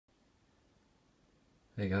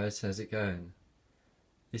Hey guys, how's it going?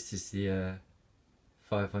 This is the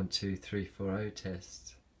 512340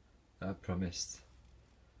 test that I promised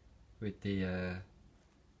with the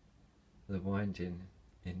winding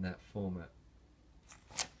in that format.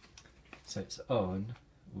 So it's on,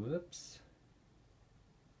 whoops,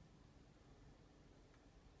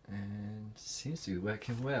 and seems to be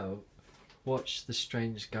working well. Watch the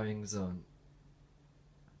strange goings on.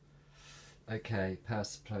 Okay, power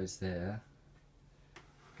supply's there.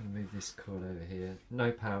 I'm going to move this coil over here.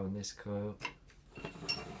 No power on this coil.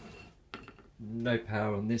 No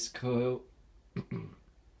power on this coil.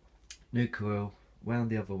 New coil. Wound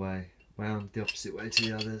the other way. Wound the opposite way to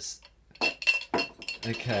the others.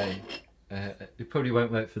 Okay. It probably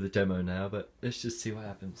won't work for the demo now, but let's just see what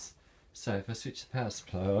happens. So if I switch the power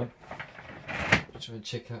supply on, try and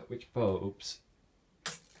check out which bulbs.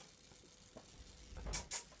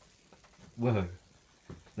 Whoa.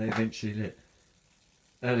 They eventually lit.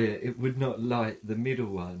 Earlier it would not light the middle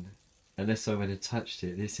one unless I went and touched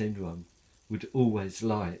it. This end one would always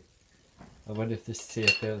light. I wonder if the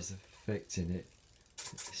CFL's affecting it.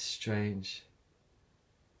 This strange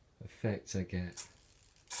effect I get.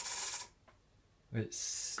 It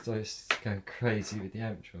starts going crazy with the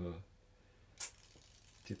amp drawer,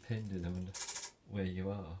 depending on where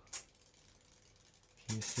you are.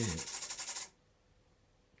 Can you see it?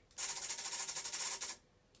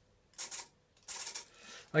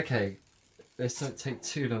 Okay, let's not take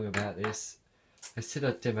too long about this. I said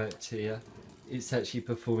I'd demo it to you. It's actually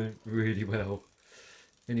performing really well.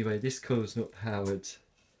 Anyway, this coil's not powered.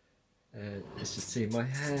 Let's just see, my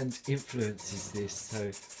hand influences this, so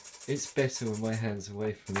it's better when my hand's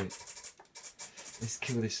away from it. Let's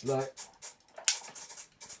kill this light.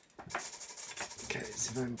 Okay,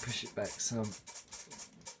 so if I can push it back some.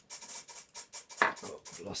 Oh,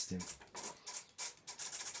 I've lost him.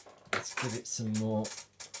 Let's give it some more.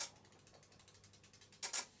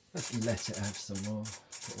 Let's let it have some more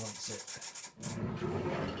if it wants it.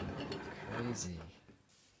 Crazy.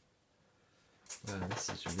 Wow, this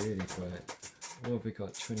is really bright. What have we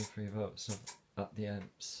got? 23 volts up the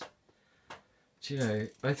amps. Do you know,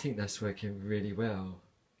 I think that's working really well.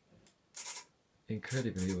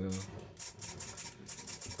 Incredibly well.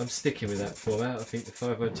 I'm sticking with that format. I think the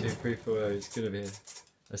 512340 is going to be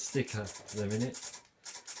a sticker for the minute.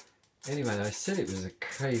 Anyway, I said it was a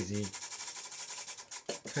crazy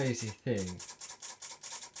thing.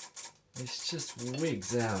 It just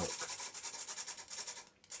wigs out.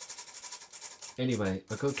 Anyway,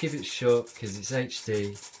 I've got to keep it short because it's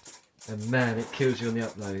HD and man, it kills you on the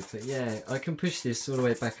upload. But yeah, I can push this all the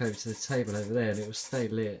way back over to the table over there and it will stay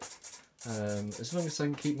lit as long as I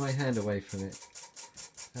can keep my hand away from it.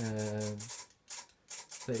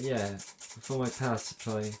 But yeah, before my power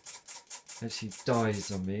supply actually dies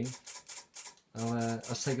on me, I'll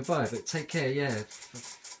say goodbye, but take care, yeah.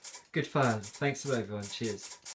 Good fun. Thanks a lot everyone, cheers.